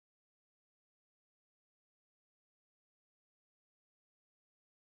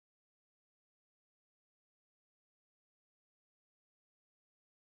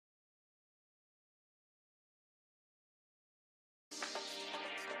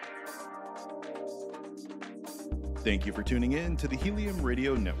Thank you for tuning in to the Helium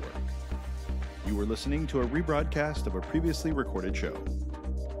Radio Network. You are listening to a rebroadcast of a previously recorded show.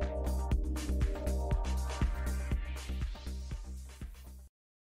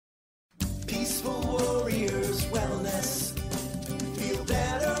 Peaceful Warriors Wellness. Feel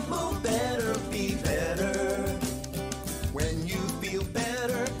better, move better, be better. When you feel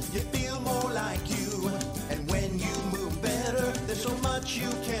better, you feel more like you. And when you move better, there's so much you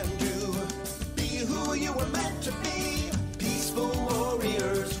can do. Be who you were meant to be. Peaceful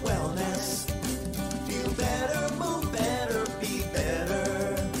Warriors Wellness. Feel better, move better, be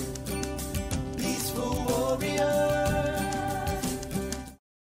better. Peaceful Warriors.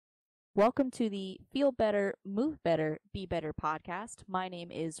 Welcome to the Feel Better, Move Better, Be Better podcast. My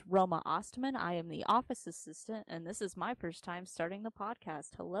name is Roma Ostman. I am the office assistant, and this is my first time starting the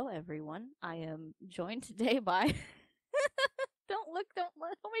podcast. Hello, everyone. I am joined today by... Don't make that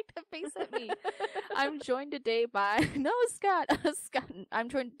face at me. I'm joined today by Scott. I'm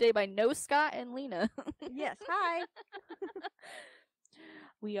joined today by Scott and Lena. Yes, hi.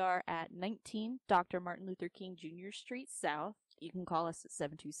 We are at 19 Dr. Martin Luther King Jr. Street South. You can call us at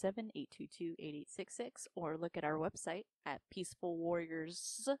 727-822-8866 or look at our website at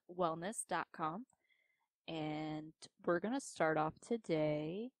peacefulwarriorswellness.com. And we're going to start off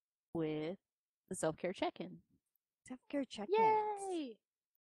today with the Self Care Checkin. Self Care Checkin. Yay!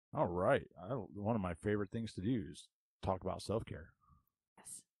 All right. One of my favorite things to do is talk about self-care.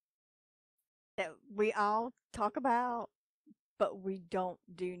 Yes. That we all talk about, but we don't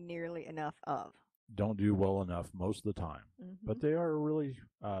do nearly enough of. Don't do well enough most of the time. Mm-hmm. But they are really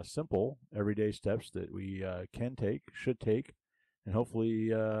simple, everyday steps that we can take, should take, and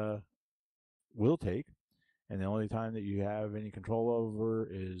hopefully will take. And the only time that you have any control over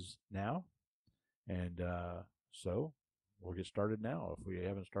is now. And so we'll get started now if we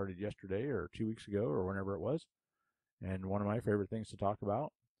haven't started yesterday or 2 weeks ago or whenever it was. And one of my favorite things to talk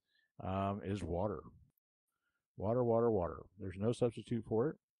about is water. Water. There's no substitute for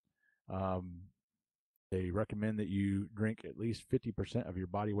it. They recommend that you drink at least 50% of your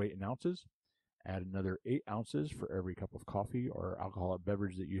body weight in ounces. Add another 8 ounces for every cup of coffee or alcoholic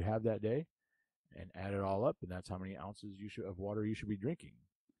beverage that you have that day. And add it all up, and that's how many ounces of water you should be drinking.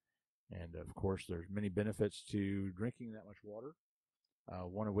 And, of course, there's many benefits to drinking that much water.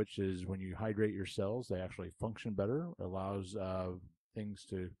 One of which is when you hydrate your cells, they actually function better. It allows things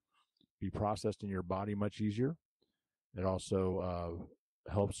to be processed in your body much easier. It also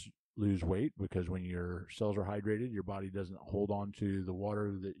helps lose weight because when your cells are hydrated, your body doesn't hold on to the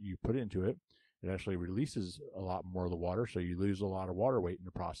water that you put into it. It actually releases a lot more of the water, so you lose a lot of water weight in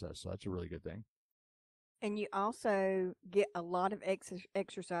the process. So that's a really good thing. And you also get a lot of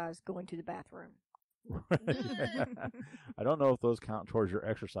exercise going to the bathroom. I don't know if those count towards your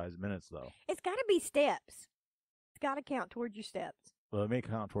exercise minutes, though. It's got to be steps. It's got to count towards your steps. Well, it may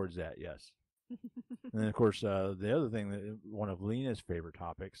count towards that, yes. And then, of course, the other thing, that one of Lena's favorite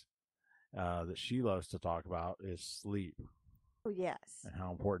topics that she loves to talk about is sleep. Oh, yes. And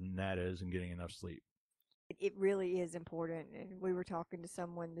how important that is in getting enough sleep. It really is important. And we were talking to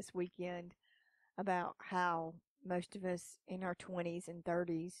someone this weekend about how most of us in our 20s and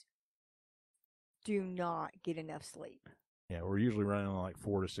 30s do not get enough sleep. Yeah, we're usually running on like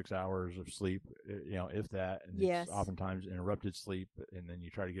 4 to 6 hours of sleep, if that. And yes. It's oftentimes interrupted sleep, and then you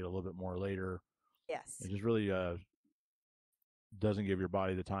try to get a little bit more later. Yes. It just really doesn't give your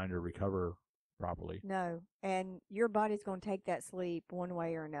body the time to recover properly. No, and your body's going to take that sleep one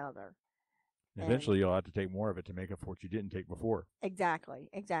way or another. Eventually, you'll have to take more of it to make up for what you didn't take before. Exactly.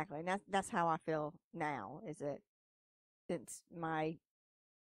 And that's how I feel now, is that since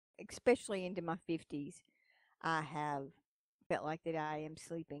especially into my 50s, I have felt like that I am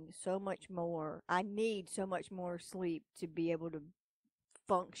sleeping so much more. I need so much more sleep to be able to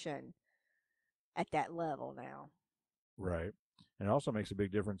function at that level now. Right. And it also makes a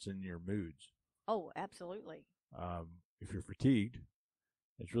big difference in your moods. Oh, absolutely. If you're fatigued,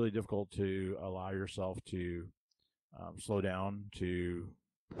 it's really difficult to allow yourself to slow down, to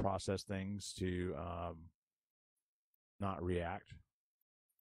process things, to not react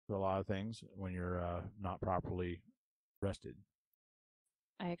to a lot of things when you're not properly rested.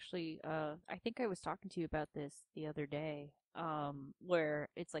 I actually, I think I was talking to you about this the other day, where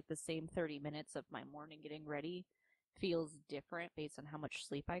it's like the same 30 minutes of my morning getting ready feels different based on how much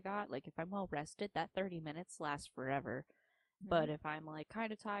sleep I got. Like if I'm well rested, that 30 minutes lasts forever. But if I'm like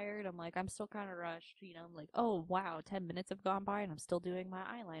kind of tired, I'm like, I'm still kind of rushed, I'm like, oh wow, 10 minutes have gone by and I'm still doing my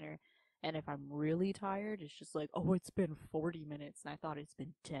eyeliner. And if I'm really tired, it's just like, oh, it's been 40 minutes and I thought it's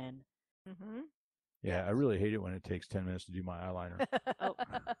been 10. Yeah, I really hate it when it takes 10 minutes to do my eyeliner. Oh,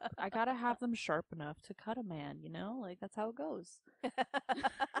 I gotta have them sharp enough to cut a man, like that's how it goes.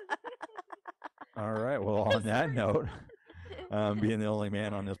 All right. Well, on that note, being the only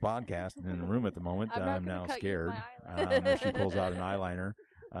man on this podcast and in the room at the moment, I'm not I'm gonna now cut you with scared. my If she pulls out an eyeliner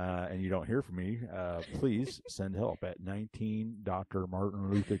and you don't hear from me, please send help at 19 Dr.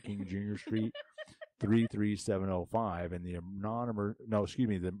 Martin Luther King Jr. Street, 33705, and the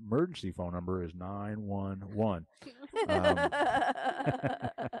the emergency phone number is 911.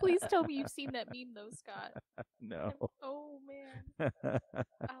 Please tell me you've seen that meme though, Scott. No. Oh man,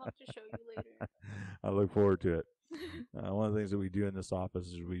 I'll have to show you later. I look forward to it. One of the things that we do in this office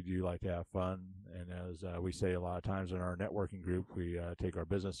is we do like to have fun, and as we say a lot of times in our networking group, we take our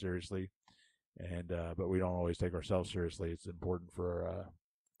business seriously, and but we don't always take ourselves seriously. It's important for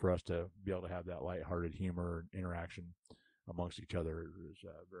us to be able to have that lighthearted humor and interaction amongst each other. Is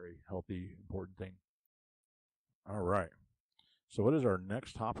a very healthy, important thing. All right. So what is our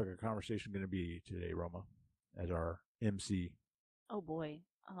next topic of conversation going to be today, Roma, as our MC? Oh boy.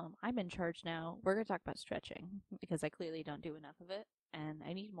 I'm in charge now. We're going to talk about stretching because I clearly don't do enough of it, and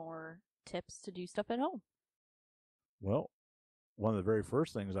I need more tips to do stuff at home. Well, one of the very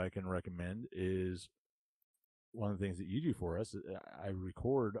first things I can recommend is one of the things that you do for us. I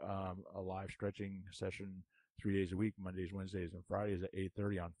record a live stretching session 3 days a week, Mondays, Wednesdays, and Fridays at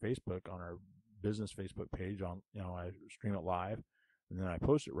 8:30 on Facebook on our business Facebook page. I stream it live, and then I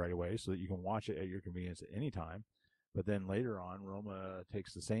post it right away so that you can watch it at your convenience at any time. But then later on, Roma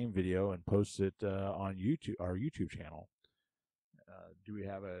takes the same video and posts it on YouTube, our YouTube channel. Do we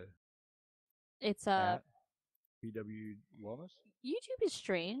have a? It's at PW Wellness? YouTube is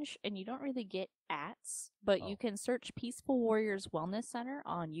strange, and you don't really get ats, but you can search Peaceful Warriors Wellness Center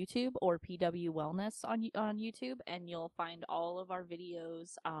on YouTube or PW Wellness on YouTube, and you'll find all of our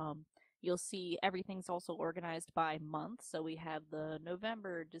videos. You'll see everything's also organized by month. So we have the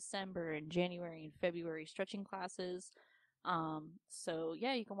November, December, and January and February stretching classes. So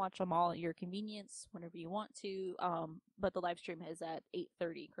yeah, you can watch them all at your convenience whenever you want to. But the live stream is at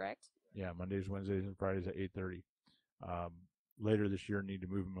 8:30, correct? Yeah, Mondays, Wednesdays, and Fridays at 8:30. Later this year, need to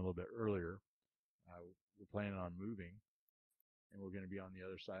move them a little bit earlier. We're planning on moving, and we're going to be on the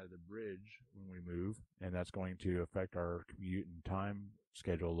other side of the bridge when we move, and that's going to affect our commute and time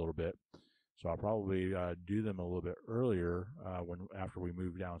schedule a little bit. So I'll probably do them a little bit earlier after we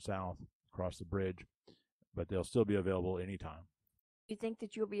move down south across the bridge, but they'll still be available anytime. You think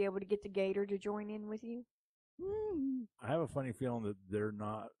that you'll be able to get the gator to join in with you? I have a funny feeling that they're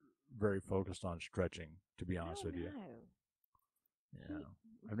not very focused on stretching, to be honest with you. Yeah,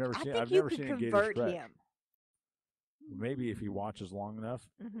 I've never seen a gator stretch. Him. Maybe if he watches long enough,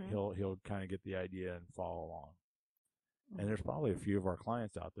 Mm-hmm. he'll kind of get the idea and follow along. And there's probably a few of our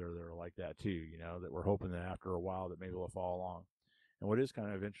clients out there that are like that too, that we're hoping that after a while that maybe they'll follow along. And what is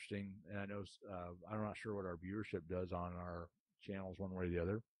kind of interesting, and I know I'm not sure what our viewership does on our channels one way or the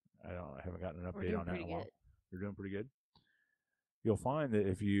other. I haven't gotten an update on that in a while. They're doing pretty good. You'll find that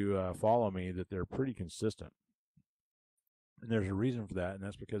if you follow me, that they're pretty consistent. And there's a reason for that, and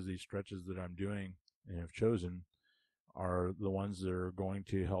that's because these stretches that I'm doing and have chosen are the ones that are going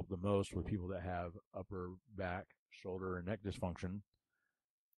to help the most with people that have upper back, shoulder, and neck dysfunction,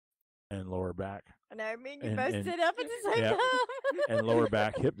 and lower back. And I mean, you both sit up at the same time. And lower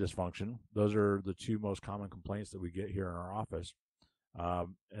back hip dysfunction. Those are the two most common complaints that we get here in our office.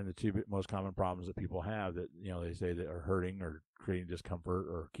 And the two most common problems that people have that, they say that are hurting or creating discomfort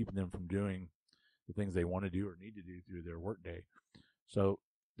or keeping them from doing the things they want to do or need to do through their workday. So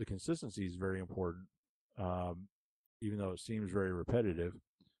the consistency is very important, even though it seems very repetitive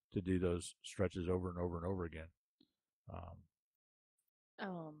to do those stretches over and over and over again.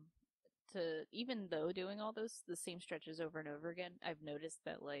 Even though doing all the same stretches over and over again, I've noticed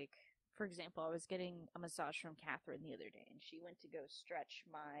that, for example, I was getting a massage from Catherine the other day, and she went to go stretch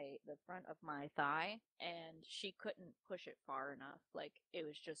the front of my thigh, and she couldn't push it far enough. It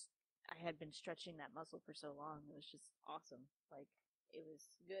was just, I had been stretching that muscle for so long. It was just awesome. It was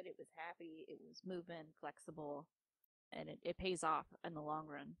good. It was happy. It was moving, flexible, and it pays off in the long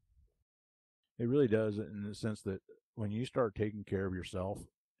run. It really does, in the sense that when you start taking care of yourself,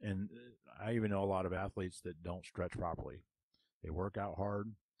 and I even know a lot of athletes that don't stretch properly. They work out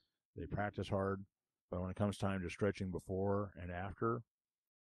hard, they practice hard, but when it comes time to stretching before and after,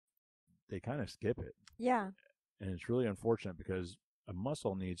 they kind of skip it. Yeah. And it's really unfortunate because a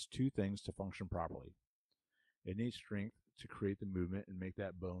muscle needs two things to function properly. It needs strength to create the movement and make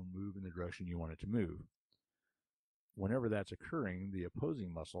that bone move in the direction you want it to move. Whenever that's occurring, the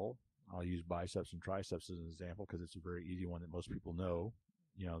opposing muscle, I'll use biceps and triceps as an example because it's a very easy one that most people know,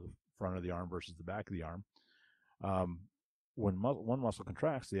 the front of the arm versus the back of the arm. when one muscle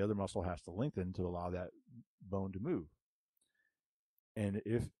contracts, the other muscle has to lengthen to allow that bone to move. And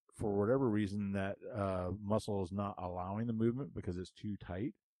if for whatever reason that muscle is not allowing the movement because it's too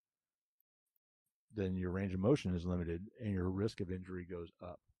tight, then your range of motion is limited and your risk of injury goes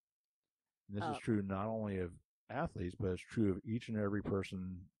up. And this is true not only of athletes, but it's true of each and every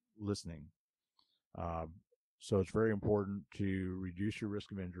person listening. So it's very important to reduce your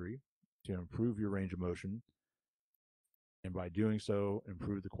risk of injury, to improve your range of motion, and by doing so,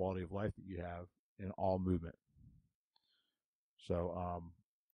 improve the quality of life that you have in all movement. So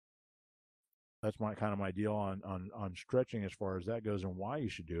that's my deal on stretching as far as that goes and why you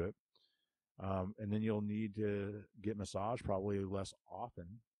should do it. And then you'll need to get massage probably less often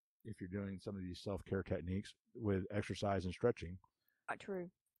if you're doing some of these self-care techniques with exercise and stretching. Not true.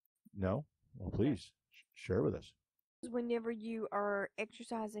 No? Well, please share with us. Whenever you are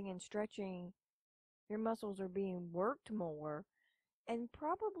exercising and stretching, your muscles are being worked more, and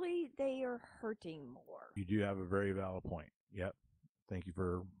probably they are hurting more. You do have a very valid point. Yep. Thank you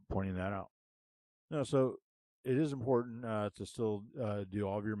for pointing that out. No, so it is important to still do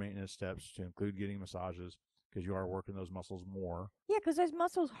all of your maintenance steps, to include getting massages, because you are working those muscles more. Yeah, because those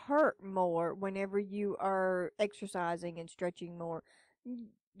muscles hurt more whenever you are exercising and stretching more.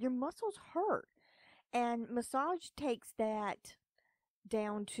 Your muscles hurt. And massage takes that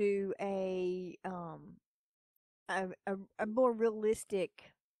down to a more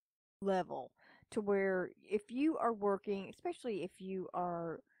realistic level, to where if you are working, especially if you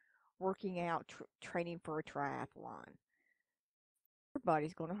are working out, training for a triathlon, your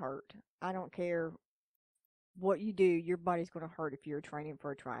body's going to hurt. I don't care what you do, your body's going to hurt if you're training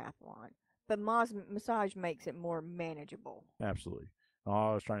for a triathlon. But massage makes it more manageable. Absolutely.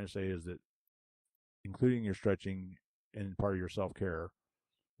 All I was trying to say is that including your stretching in part of your self-care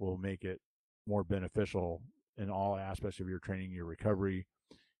will make it more beneficial in all aspects of your training. Your recovery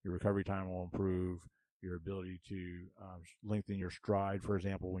time will improve. Your ability to lengthen your stride, for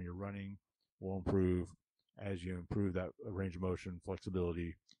example, when you're running, will improve as you improve that range of motion,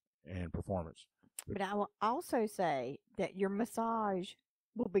 flexibility, and performance. But I will also say that your massage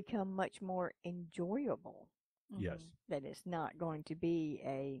will become much more enjoyable. Yes. That it's not going to be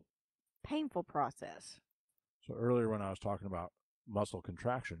a painful process. So earlier when I was talking about muscle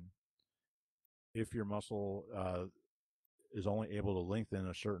contraction, if your muscle is only able to lengthen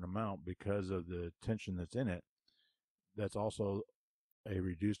a certain amount because of the tension that's in it, that's also a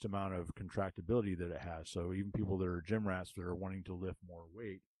reduced amount of contractibility that it has. So even people that are gym rats that are wanting to lift more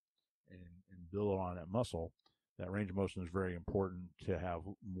weight and build on that muscle, that range of motion is very important to have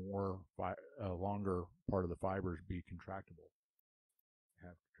more longer part of the fibers be contractible,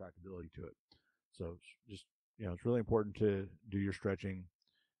 have contractibility to it. So just, it's really important to do your stretching,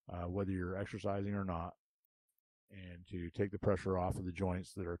 whether you're exercising or not, and to take the pressure off of the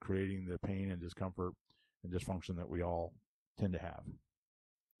joints that are creating the pain and discomfort and dysfunction that we all tend to have.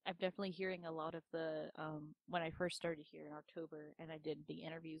 I'm definitely hearing a lot of the, when I first started here in October and I did the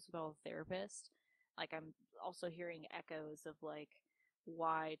interviews with all the therapists, I'm also hearing echoes of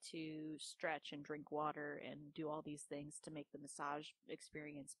why to stretch and drink water and do all these things to make the massage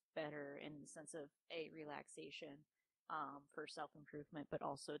experience better in the sense of relaxation, for self-improvement, but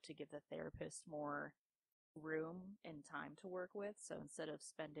also to give the therapist more room and time to work with. So instead of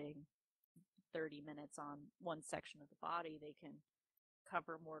spending 30 minutes on one section of the body, they can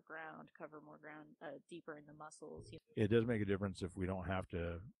cover more ground deeper in the muscles. It does make a difference if we don't have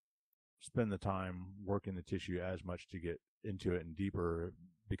to spend the time working the tissue as much to get into it and deeper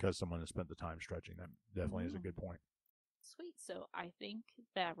because someone has spent the time stretching. That definitely is a good point. Sweet. So I think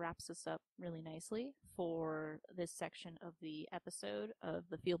that wraps us up really nicely for this section of the episode of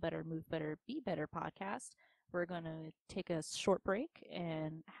the Feel Better, Move Better, Be Better podcast. We're going to take a short break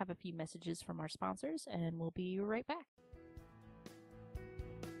and have a few messages from our sponsors, and we'll be right back.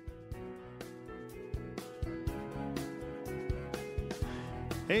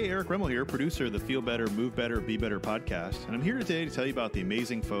 Hey, Eric Remmel here, producer of the Feel Better, Move Better, Be Better podcast, and I'm here today to tell you about the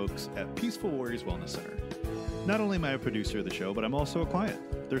amazing folks at Peaceful Warriors Wellness Center. Not only am I a producer of the show, but I'm also a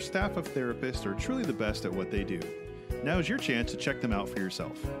client. Their staff of therapists are truly the best at what they do. Now is your chance to check them out for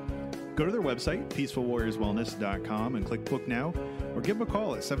yourself. Go to their website, peacefulwarriorswellness.com, and click Book Now, or give them a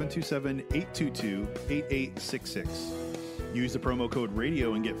call at 727-822-8866. Use the promo code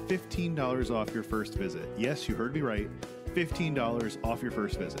RADIO and get $15 off your first visit. Yes, you heard me right. $15 off your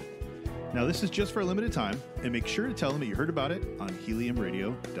first visit. Now, this is just for a limited time, and make sure to tell them that you heard about it on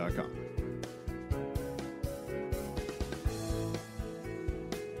heliumradio.com.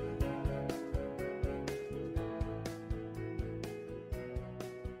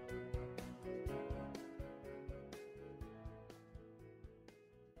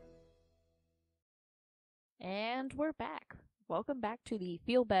 And we're back. Welcome back to the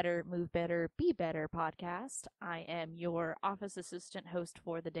Feel Better, Move Better, Be Better podcast. I am your office assistant host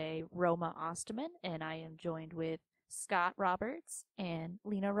for the day, Roma Ostman, and I am joined with Scott Roberts and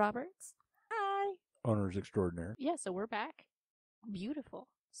Lena Roberts. Hi. Owners extraordinaire. Yeah, so we're back. Beautiful.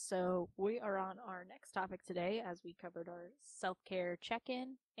 So we are on our next topic today as we covered our self-care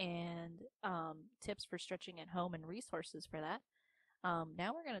check-in and tips for stretching at home and resources for that.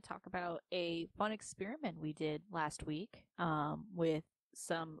 Now we're going to talk about a fun experiment we did last week with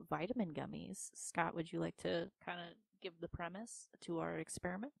some vitamin gummies. Scott, would you like to kind of give the premise to our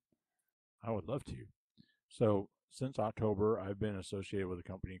experiment? I would love to. So since October, I've been associated with a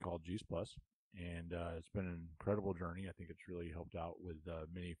company called Juice Plus, and it's been an incredible journey. I think it's really helped out with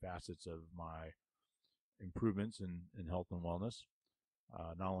many facets of my improvements in health and wellness,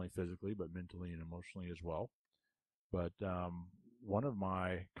 not only physically, but mentally and emotionally as well. But one of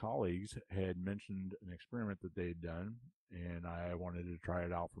my colleagues had mentioned an experiment that they had done, and I wanted to try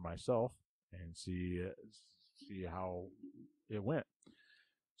it out for myself and see how it went.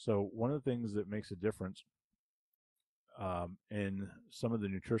 So one of the things that makes a difference in some of the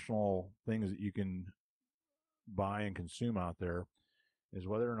nutritional things that you can buy and consume out there is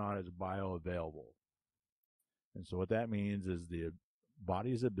whether or not it's bioavailable. And so what that means is the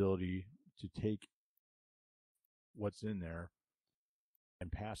body's ability to take what's in there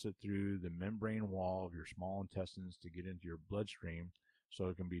and pass it through the membrane wall of your small intestines to get into your bloodstream so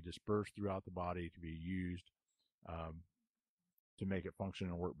it can be dispersed throughout the body to be used to make it function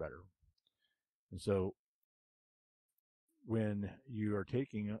and work better. And so when you are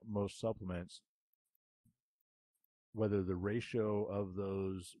taking most supplements, whether the ratio of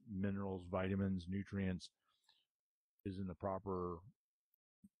those minerals, vitamins, nutrients is in the proper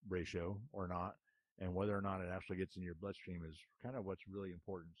ratio or not, and whether or not it actually gets in your bloodstream is kind of what's really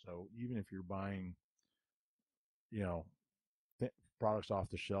important. So even if you're buying, products off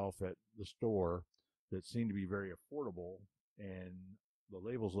the shelf at the store that seem to be very affordable and the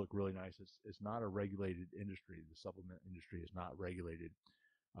labels look really nice, it's not a regulated industry. The supplement industry is not regulated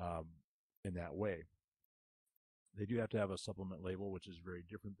in that way. They do have to have a supplement label, which is very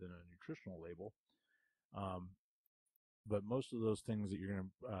different than a nutritional label. But most of those things that you're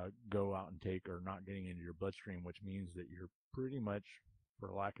going to go out and take are not getting into your bloodstream, which means that you're pretty much, for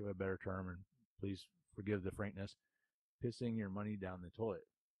lack of a better term, and please forgive the frankness, pissing your money down the toilet.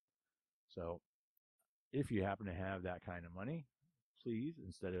 So if you happen to have that kind of money, please,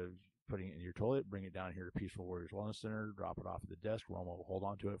 instead of putting it in your toilet, bring it down here to Peaceful Warriors Wellness Center, drop it off at the desk. Roma will hold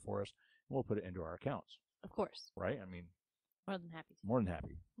on to it for us, and we'll put it into our accounts. Of course. Right? I mean, more than happy to. More than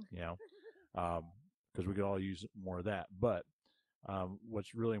happy, because we could all use more of that. But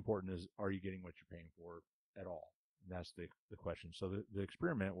what's really important is, are you getting what you're paying for at all? And that's the question. So the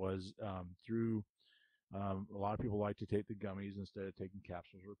experiment was through a lot of people like to take the gummies instead of taking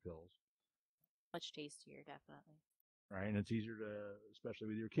capsules or pills. Much tastier, definitely. Right, and it's easier to, especially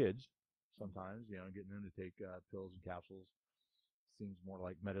with your kids, sometimes, getting them to take pills and capsules seems more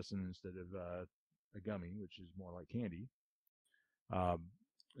like medicine instead of a gummy, which is more like candy.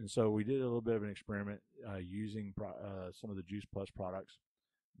 And so we did a little bit of an experiment using some of the Juice Plus products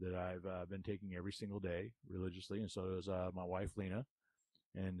that I've been taking every single day religiously, and so does my wife, Lena.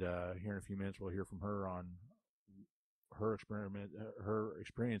 And here in a few minutes, we'll hear from her on her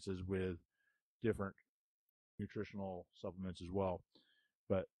experiences with different nutritional supplements as well.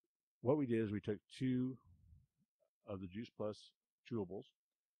 But what we did is we took 2 of the Juice Plus chewables,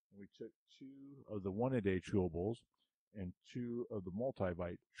 and we took 2 of the 1-a-day chewables and 2 of the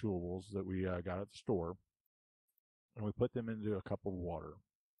multivite chewables that we got at the store, and we put them into a cup of water,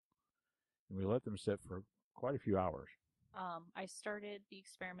 and we let them sit for quite a few hours. I started the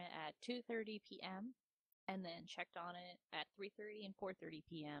experiment at 2:30 p.m. and then checked on it at 3:30 and 4:30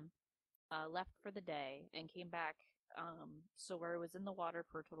 p.m. Left for the day and came back. So where I was in the water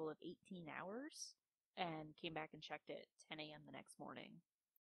for a total of 18 hours, and came back and checked it 10 a.m. the next morning.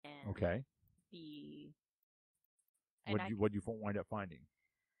 And okay. What you wind up finding?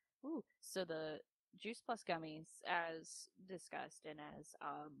 So the Juice Plus gummies, as discussed and as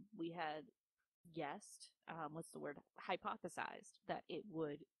we had guessed, hypothesized that it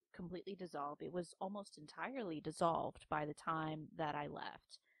would completely dissolve. It was almost entirely dissolved by the time that I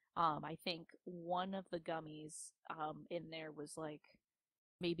left. I think one of the gummies in there was like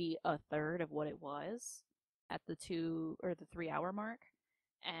maybe a third of what it was at the 2 or the 3 hour mark.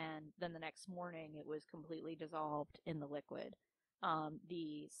 And then the next morning it was completely dissolved in the liquid.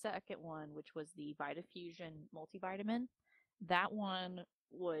 The second one, which was the VitaFusion multivitamin, That one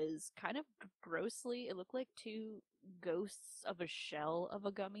was kind of grossly, it looked like two ghosts of a shell of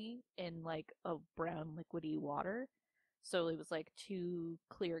a gummy in like a brown liquidy water. So it was like two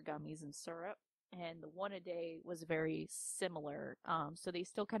clear gummies in syrup. And the one a day was very similar. So they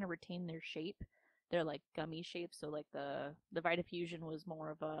still kind of retain their shape. They're like gummy shapes. So like the Vitafusion was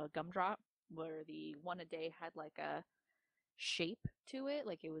more of a gumdrop, where the one a day had like a shape to it,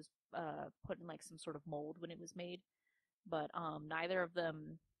 like it was put in like some sort of mold when it was made. But neither of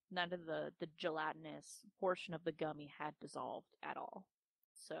them, none of the gelatinous portion of the gummy had dissolved at all.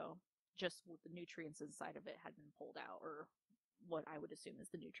 So just the nutrients inside of it had been pulled out, or what I would assume is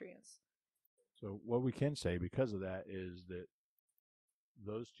the nutrients. So what we can say because of that is that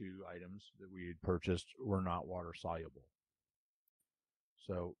those two items that we had purchased were not water soluble.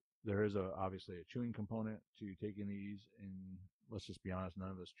 So there is obviously a chewing component to taking these, and let's just be honest,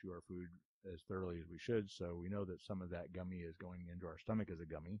 none of us chew our food as thoroughly as we should. So we know that some of that gummy is going into our stomach as a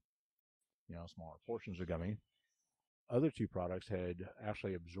gummy, smaller portions of gummy. Other two products had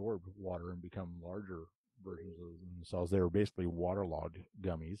actually absorbed water and become larger versions of themselves. They were basically waterlogged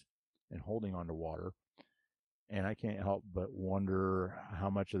gummies and holding onto water. And I can't help but wonder how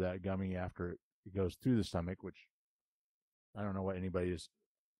much of that gummy, after it goes through the stomach, which I don't know what anybody's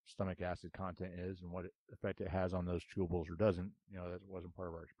stomach acid content is and what effect it has on those chewables or doesn't. That wasn't part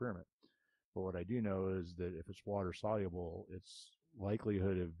of our experiment. But what I do know is that if it's water soluble, its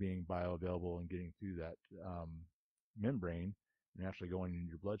likelihood of being bioavailable and getting through that membrane and actually going into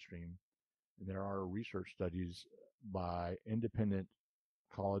your bloodstream. And there are research studies by independent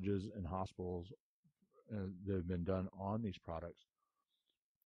colleges and hospitals that have been done on these products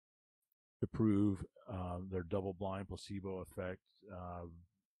to prove their double-blind placebo effect,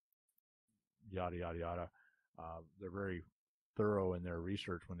 yada, yada, yada. They're very thorough in their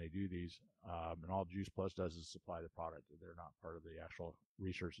research when they do these, and all Juice Plus does is supply the product. They're not part of the actual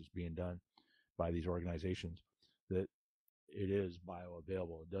research that's being done by these organizations. That it is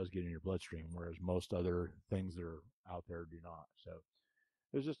bioavailable. It does get in your bloodstream, whereas most other things that are out there do not. So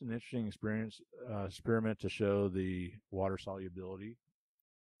it was just an interesting experiment to show the water solubility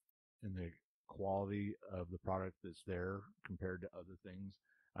and the quality of the product that's there compared to other things.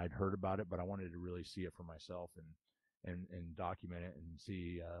 I'd heard about it, but I wanted to really see it for myself and document it and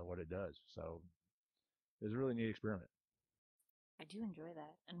see what it does. So it was a really neat experiment. I do enjoy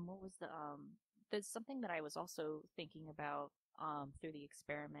that. And what was there's something that I was also thinking about through the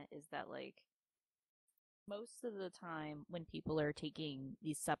experiment is that, like, most of the time when people are taking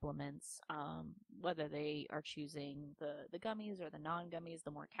these supplements, whether they are choosing the gummies or the non-gummies,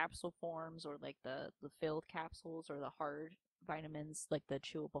 the more capsule forms, or like the filled capsules, or the hard vitamins, like the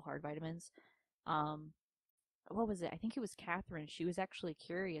chewable hard vitamins, what was it? I think it was Catherine. She was actually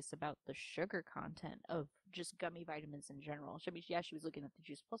curious about the sugar content of just gummy vitamins in general. I mean, yeah, she was looking at the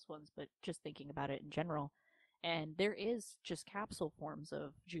Juice Plus ones, but just thinking about it in general. And there is just capsule forms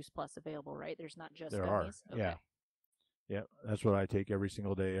of Juice Plus available, right? There's not just There gummies. are, yeah. Yeah, that's what I take every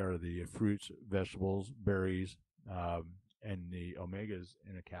single day are the fruits, vegetables, berries, and the omegas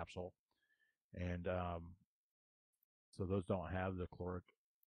in a capsule. And so those don't have the caloric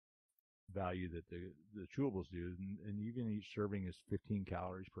value that the chewables do. And even each serving is 15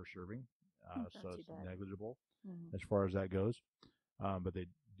 calories per serving. So it's negligible as far as that goes. But they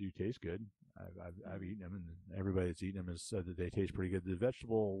do taste good. I've eaten them, and everybody that's eaten them has said that they taste pretty good. The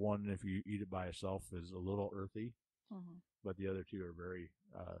vegetable one, if you eat it by itself, is a little earthy. But the other two are very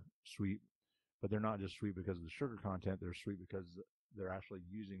sweet. But they're not just sweet because of the sugar content. They're sweet because they're actually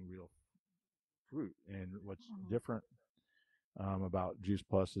using real fruit. And what's different about Juice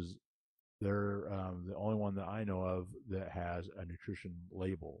Plus is they're the only one that I know of that has a nutrition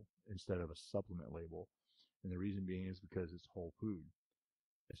label instead of a supplement label. And the reason being is because it's whole food.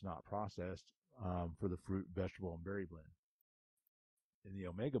 It's not processed for the fruit, vegetable, and berry blend. In the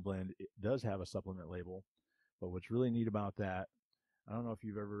Omega blend, it does have a supplement label. But what's really neat about that, I don't know if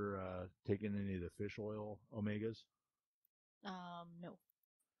you've ever taken any of the fish oil omegas. No.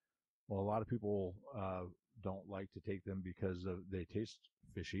 Well, a lot of people don't like to take them because they taste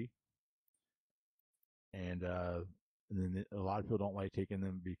fishy. And then a lot of people don't like taking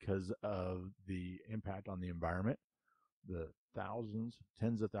them because of the impact on the environment. The thousands,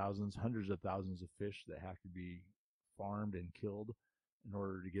 tens of thousands, hundreds of thousands of fish that have to be farmed and killed in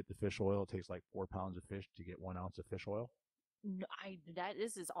order to get the fish oil. It takes like 4 pounds of fish to get 1 ounce of fish oil. No,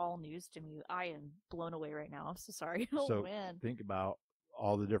 this is all news to me. I am blown away right now. I'm so sorry. So man. Think about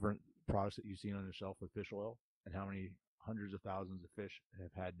all the different products that you've seen on the shelf with fish oil and how many hundreds of thousands of fish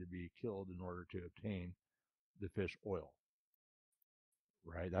have had to be killed in order to obtain the fish oil.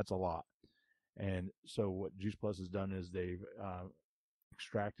 Right? That's a lot. And so what Juice Plus has done is they've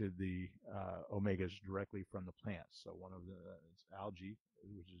extracted the omegas directly from the plants. So one of the it's algae,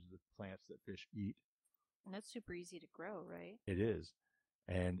 which is the plants that fish eat. And that's super easy to grow, right? It is,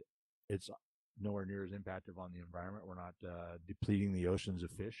 and it's nowhere near as impacttive on the environment. We're not depleting the oceans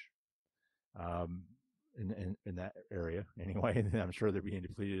of fish in that area anyway. And I'm sure they're being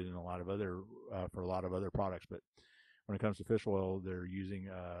depleted in a lot of other for a lot of other products. But when it comes to fish oil, they're using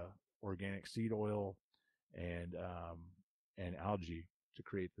organic seed oil and algae to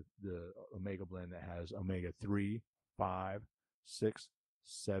create the omega blend that has omega 3, 5, 6,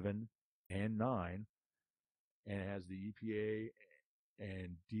 7, and 9, and it has the EPA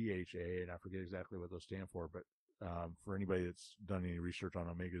and DHA, and I forget exactly what those stand for, but for anybody that's done any research on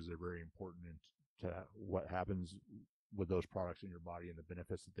omegas, they're very important to what happens with those products in your body and the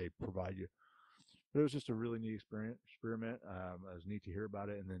benefits that they provide you. But it was just a really neat experiment. It was neat to hear about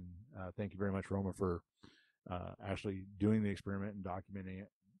it, and then thank you very much, Roma, for actually doing the experiment and documenting it.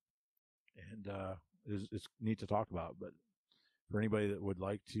 And it's neat to talk about. But for anybody that would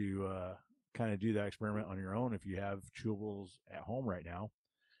like to kind of do that experiment on your own, if you have chewables at home right now,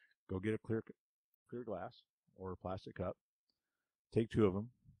 go get a clear glass or a plastic cup, take 2 of them,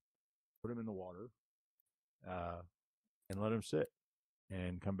 put them in the water, and let them sit,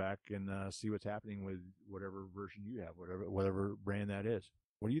 and come back and see what's happening with whatever version you have, whatever brand that is.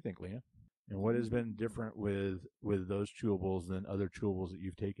 What do you think, Lena? And what has been different with those chewables than other chewables that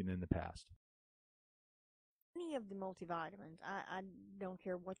you've taken in the past? Any of the multivitamins, I don't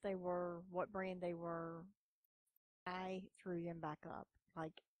care what they were, what brand they were, I threw them back up.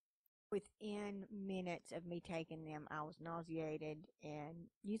 Like, within minutes of me taking them, I was nauseated, and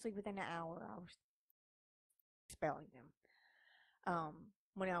usually within an hour, I was expelling them.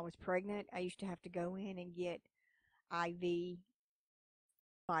 When I was pregnant, I used to have to go in and get IV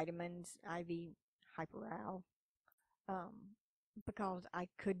vitamins, IV Hyperal, because I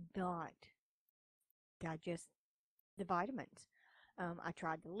could not digest the vitamins. I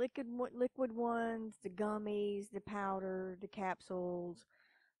tried the liquid ones, the gummies, the powder, the capsules,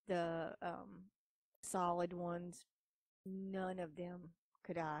 the solid ones. None of them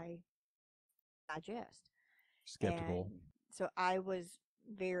could I digest. Skeptical. And so I was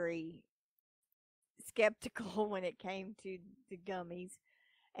very skeptical when it came to the gummies,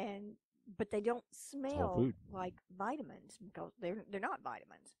 but they don't smell like vitamins because they're not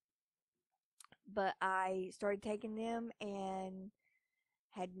vitamins. But I started taking them and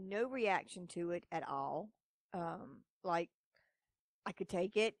had no reaction to it at all. Like, I could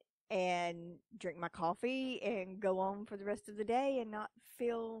take it and drink my coffee and go on for the rest of the day and not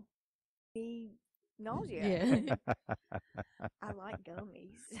feel any nausea. Yeah. I like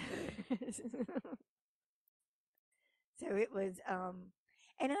gummies. So it was,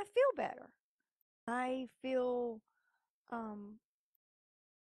 and I feel better. I feel,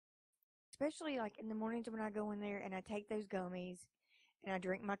 especially like in the mornings when I go in there and I take those gummies and I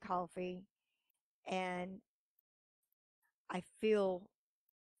drink my coffee, and I feel,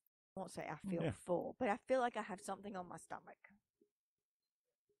 I won't say I feel full, but I feel like I have something on my stomach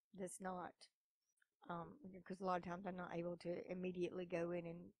that's not, because a lot of times I'm not able to immediately go in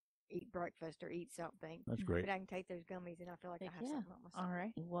and eat breakfast or eat something. That's great. But I can take those gummies and I feel like I have something on my stomach. All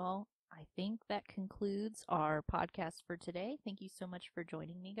right. Well, I think that concludes our podcast for today. Thank you so much for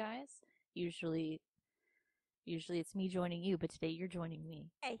joining me, guys. Usually it's me joining you, but today you're joining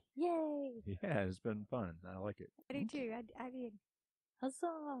me. Hey, Yay! Yeah, it's been fun. I like it. I do too. I did.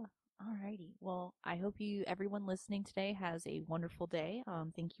 Huzzah! Alrighty. Well, I hope everyone listening today has a wonderful day.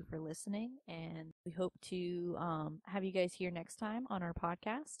 Thank you for listening, and we hope to have you guys here next time on our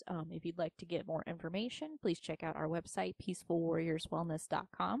podcast. If you'd like to get more information, please check out our website,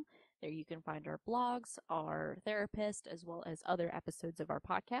 peacefulwarriorswellness.com. There you can find our blogs, our therapist, as well as other episodes of our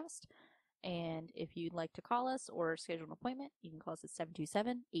podcast. And if you'd like to call us or schedule an appointment, you can call us at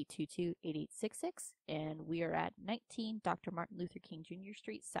 727-822-8866. And we are at 19 Dr. Martin Luther King Jr.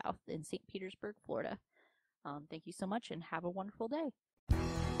 Street South in St. Petersburg, Florida. Thank you so much and have a wonderful day.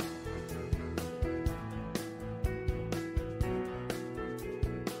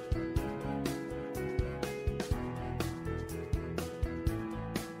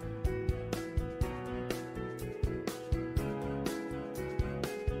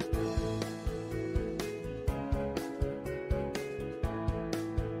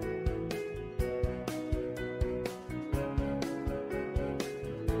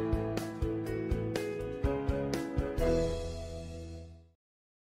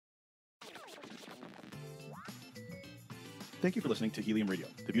 Thank you for listening to Helium Radio.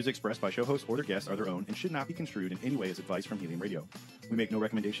 The views expressed by show hosts or their guests are their own and should not be construed in any way as advice from Helium Radio. We make no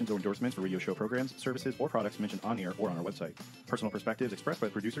recommendations or endorsements for radio show programs, services, or products mentioned on air or on our website. Personal perspectives expressed by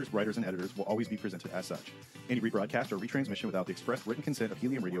the producers, writers, and editors will always be presented as such. Any rebroadcast or retransmission without the express written consent of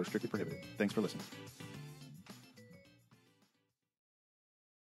Helium Radio is strictly prohibited. Thanks for listening.